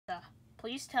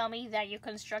please tell me that you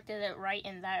constructed it right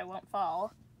and that it won't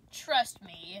fall. Trust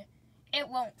me, it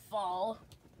won't fall.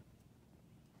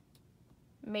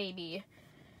 Maybe.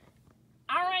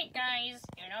 Alright guys,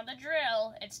 you know the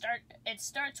drill. It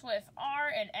starts with R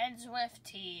and ends with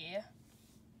T.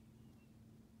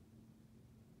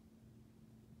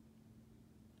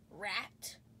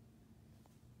 Rat?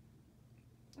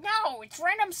 No, it's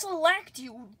random select,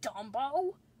 you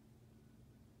dumbo.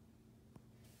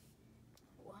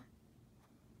 What?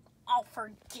 I'll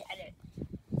forget it.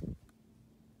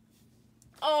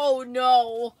 Oh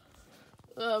no.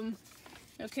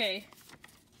 Okay.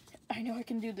 I know I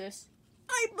can do this.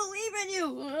 I believe in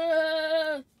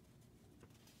you.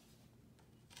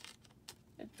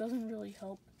 It doesn't really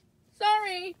help.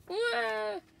 Sorry.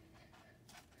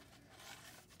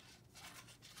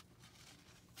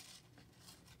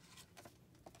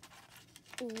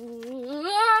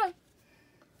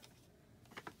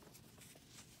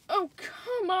 Oh,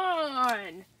 come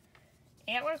on.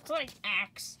 It looks like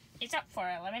Axe is up for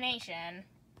elimination.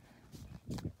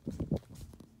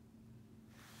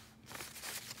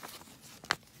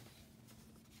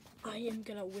 I am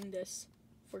gonna win this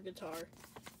for guitar.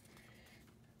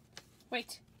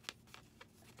 Wait.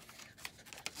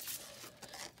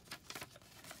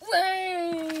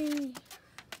 Way!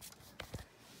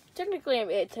 Technically, I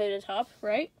made it to the top,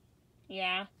 right?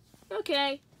 Yeah.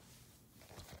 Okay.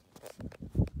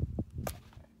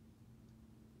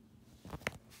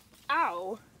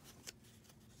 Ow.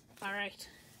 Alright.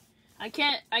 I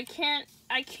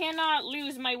cannot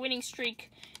lose my winning streak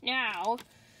now.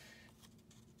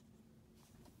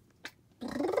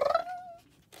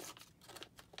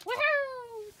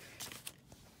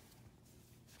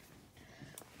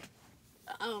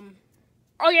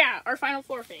 Oh yeah, our final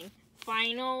four thing.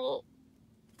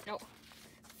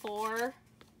 Four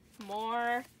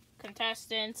more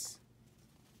contestants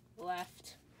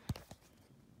left.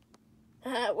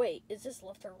 Wait, is this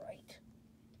left or right?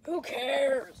 Who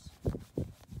cares?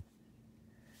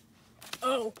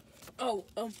 I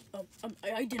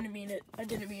didn't mean it. I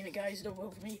didn't mean it, guys. Don't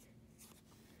vote for me.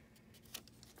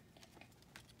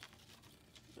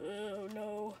 Oh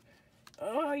no.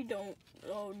 I don't.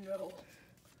 Oh no.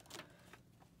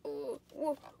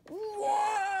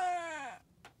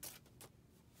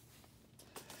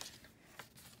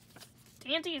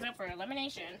 TNT is up for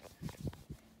elimination.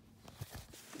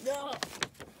 No.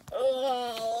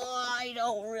 Oh, I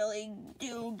don't really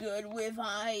do good with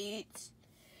heights.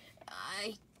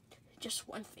 Just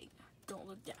one thing. Don't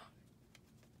look down.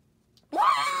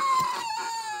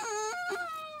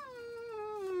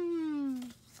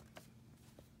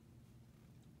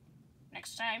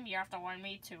 Next time, you have to warn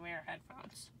me to wear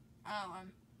headphones. Oh,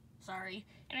 I'm sorry.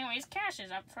 Anyways, Cash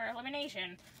is up for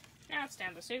elimination. Now it's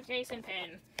down to Suitcase and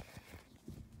Pin.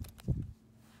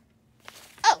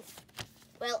 Oh,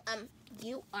 well,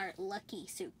 you are lucky,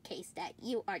 Suitcase, that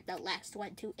you are the last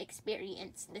one to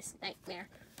experience this nightmare.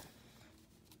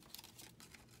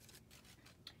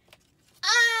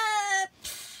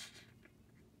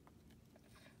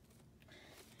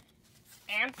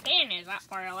 And Pin is up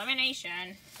for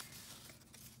elimination.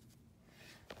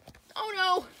 Oh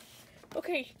no!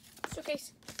 Okay,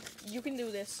 Suitcase, you can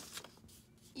do this.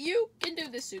 You can do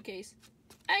this, Suitcase.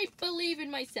 I believe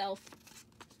in myself.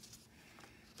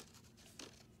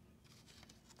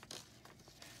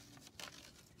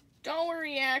 Don't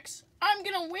worry, Axe. I'm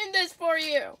gonna win this for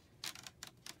you.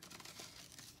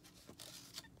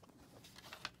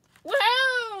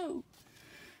 Woohoo!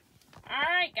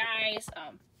 Alright, guys.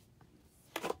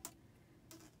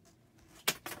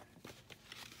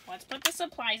 Let's put the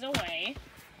supplies away.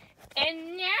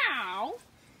 And now,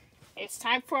 it's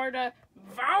time for the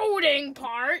voting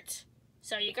part.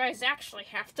 So you guys actually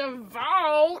have to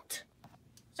vote.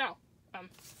 So,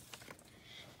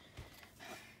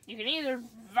 you can either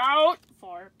vote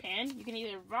for Pin, you can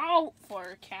either vote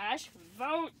for Cash,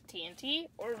 vote TNT,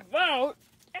 or vote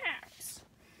Axe.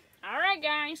 Alright,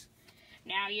 guys.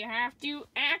 Now you have to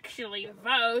actually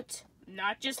vote.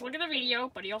 Not just look at the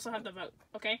video, but you also have to vote,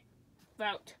 okay?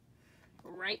 Vote.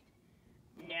 Right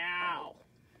now.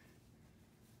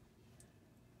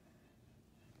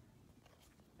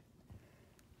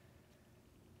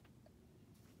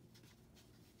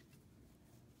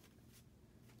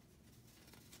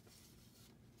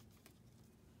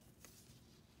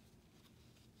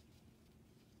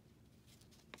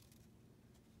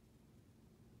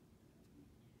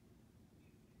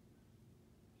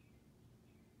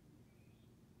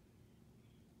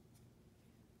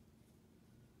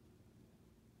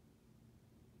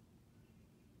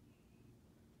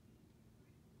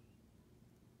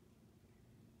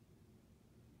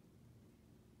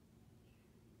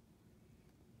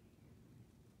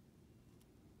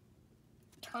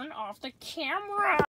 turn off the camera.